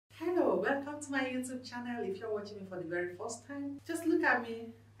to my YouTube channel. If you're watching me for the very first time, just look at me.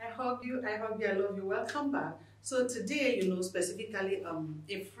 I hug you, I love you. Welcome back. So today, specifically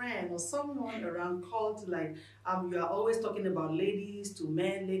a friend or someone around called like you are always talking about ladies to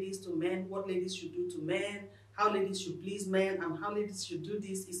men, what ladies should do to men, how ladies should please men, and how ladies should do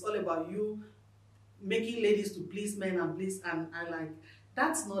this. It's all about you making ladies to please men and I like,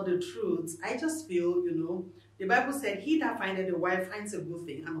 that's not the truth. I just feel, the Bible said, he that findeth a wife finds a good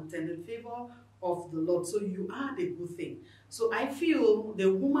thing and obtaineth favor of the Lord. So you are the good thing. So I feel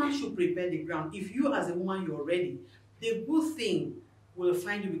the woman should prepare the ground. If you as a woman, you're ready, the good thing will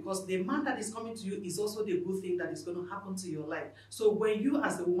find you, because the man that is coming to you is also the good thing that is going to happen to your life. So when you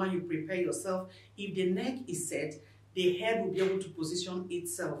as a woman, you prepare yourself, if the neck is set, the head will be able to position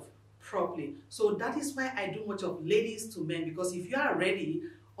itself properly. So that is why I do much of ladies to men, because if you are ready,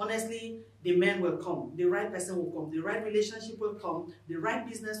 honestly, the men will come, the right person will come, the right relationship will come, the right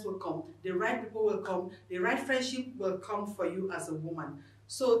business will come, the right people will come, the right friendship will come for you as a woman.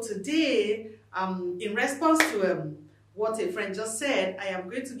 So today, in response to what a friend just said, I am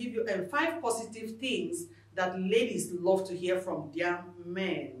going to give you 5 positive things that ladies love to hear from their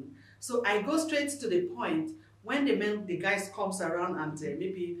men. So I go straight to the point. When the guys comes around and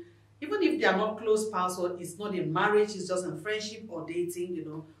maybe, even if they are not close pals or it's not in marriage, it's just in friendship or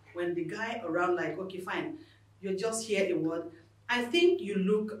dating, when the guy around like, okay, fine, you just hear a word, I think you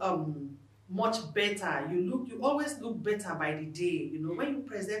look much better. You always look better by the day. When you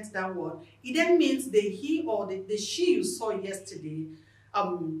present that word, it then means the he or the she you saw yesterday,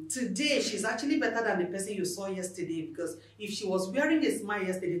 today she's actually better than the person you saw yesterday, because if she was wearing a smile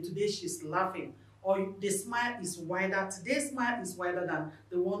yesterday, today she's laughing. Or the smile is wider, today's smile is wider than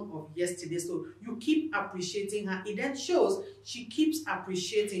the one of yesterday. So you keep appreciating her. It then shows she keeps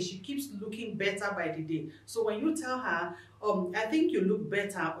appreciating, she keeps looking better by the day. So when you tell her, I think you look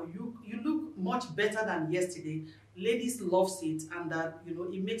better, or you look much better than yesterday, ladies loves it, and that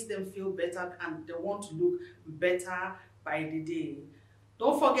it makes them feel better and they want to look better by the day.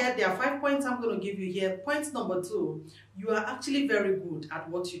 Don't forget, there are 5 points I'm going to give you here. Point number 2, you are actually very good at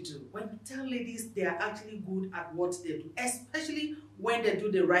what you do. When you tell ladies they are actually good at what they do, especially when they do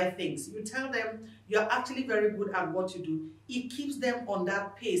the right things, you tell them you're actually very good at what you do. It keeps them on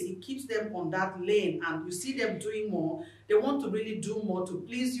that pace. It keeps them on that lane, and you see them doing more. They want to really do more to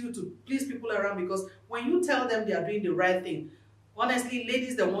please you, to please people around, because when you tell them they are doing the right thing, honestly,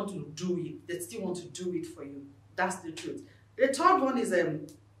 ladies, they want to do it. They still want to do it for you. That's the truth. The third one is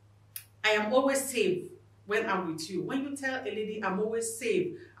I am always safe when I'm with you. When you tell a lady, I'm always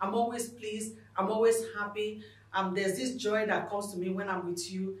safe, I'm always pleased, I'm always happy, there's this joy that comes to me when I'm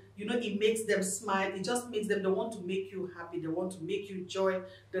with you. It makes them smile. It just makes them, they want to make you happy. They want to make you joy.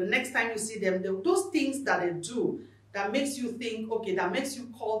 The next time you see them, those things that they do, that makes you think, okay, that makes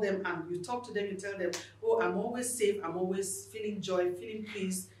you call them and you talk to them, you tell them, oh, I'm always safe, I'm always feeling joy, feeling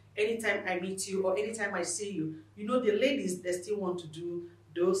peace. Anytime I meet you or anytime I see you, the ladies, they still want to do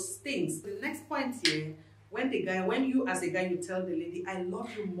those things. The next point here, when you as a guy, you tell the lady, I love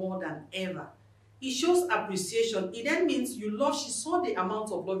you more than ever, it shows appreciation. It then means you love, she saw the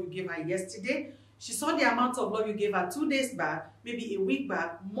amount of love you gave her yesterday, she saw the amount of love you gave her 2 days back, maybe a week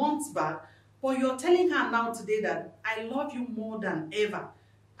back, months back, but you're telling her now today that I love you more than ever.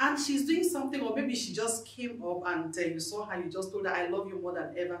 And she's doing something, or maybe she just came up and you saw her, you just told her, I love you more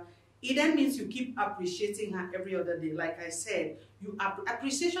than ever. It then means you keep appreciating her every other day. Like I said,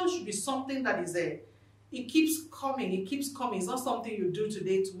 appreciation should be something that is there. It keeps coming, it keeps coming. It's not something you do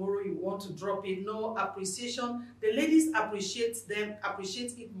today, tomorrow you want to drop it. No, appreciation. The ladies appreciate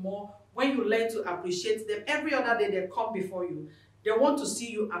it more when you learn to appreciate them. Every other day they come before you. They want to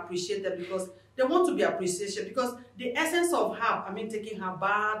see you appreciate them, because they want to be appreciated. Because the essence of her, taking her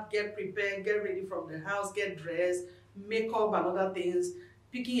bath, get prepared, get ready from the house, get dressed, makeup and other things,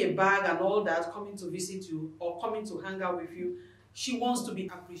 picking a bag and all that, coming to visit you or coming to hang out with you, she wants to be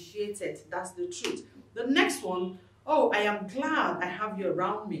appreciated. That's the truth. The next one, oh, I am glad I have you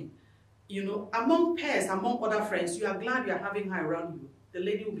around me. Among peers, among other friends, you are glad you are having her around you. The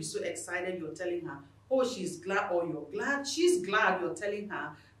lady will be so excited you're telling her, oh, she's glad, or you're glad, she's glad you're telling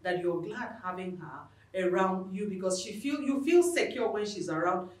her that you're glad having her around you, because you feel secure when she's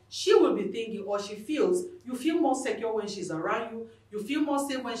around. She will be thinking, or you feel more secure when she's around you. You feel more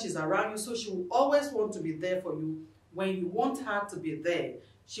safe when she's around you. So she will always want to be there for you when you want her to be there.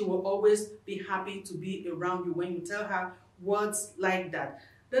 She will always be happy to be around you when you tell her words like that.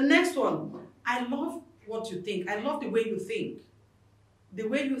 The next one, I love what you think. I love the way you think. The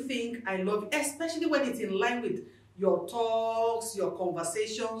way you think, I love it, especially when it's in line with your talks, your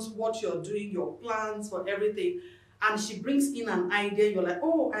conversations, what you're doing, your plans for everything. and she brings in an idea, you're like,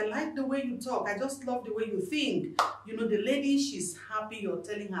 oh, I like the way you talk, I just love the way you think. You know, the lady, she's happy you're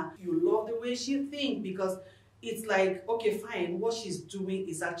telling her you love the way she thinks, because it's like, okay, fine, what she's doing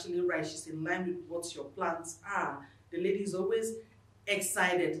is actually right. She's in line with what your plans are. The lady is always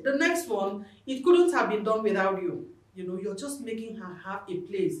excited. The next one, it couldn't have been done without you. You know, you're just making her have a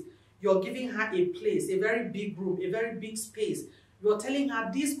place. You're giving her a place, a very big room, a very big space. You're telling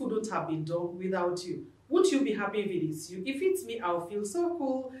her this couldn't have been done without you. Won't you be happy if it is you? If it's me, I'll feel so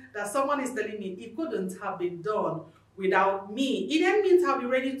cool that someone is telling me it couldn't have been done without me. It then means I'll be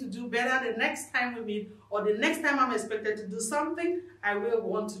ready to do better the next time we meet, or the next time I'm expected to do something, I will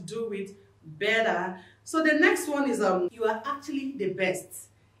want to do it better. So the next one is you are actually the best.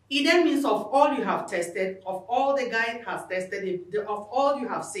 It then means of all you have tested, of all the guy has tested, of all you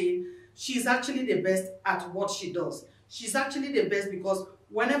have seen, she's actually the best at what she does. She's actually the best because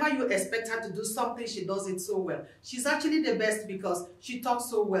whenever you expect her to do something, she does it so well. She's actually the best because she talks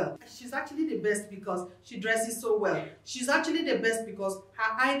so well. She's actually the best because she dresses so well. She's actually the best because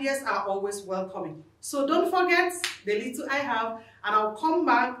her ideas are always welcoming. So don't forget the little I have, and I'll come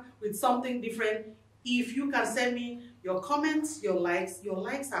back with something different. If you can send me your comments, your likes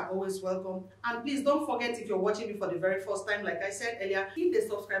are always welcome. And please don't forget, if you're watching me for the very first time, like I said earlier, hit the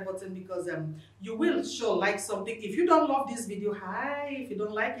subscribe button, because you will sure like something. If you don't love this video, hi. If you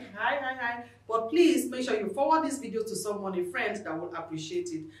don't like it, hi. But please make sure you forward this video to someone, a friend that will appreciate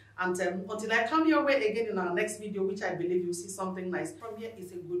it. And until I come your way again in our next video, which I believe you'll see something nice. From here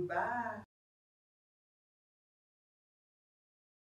is a goodbye.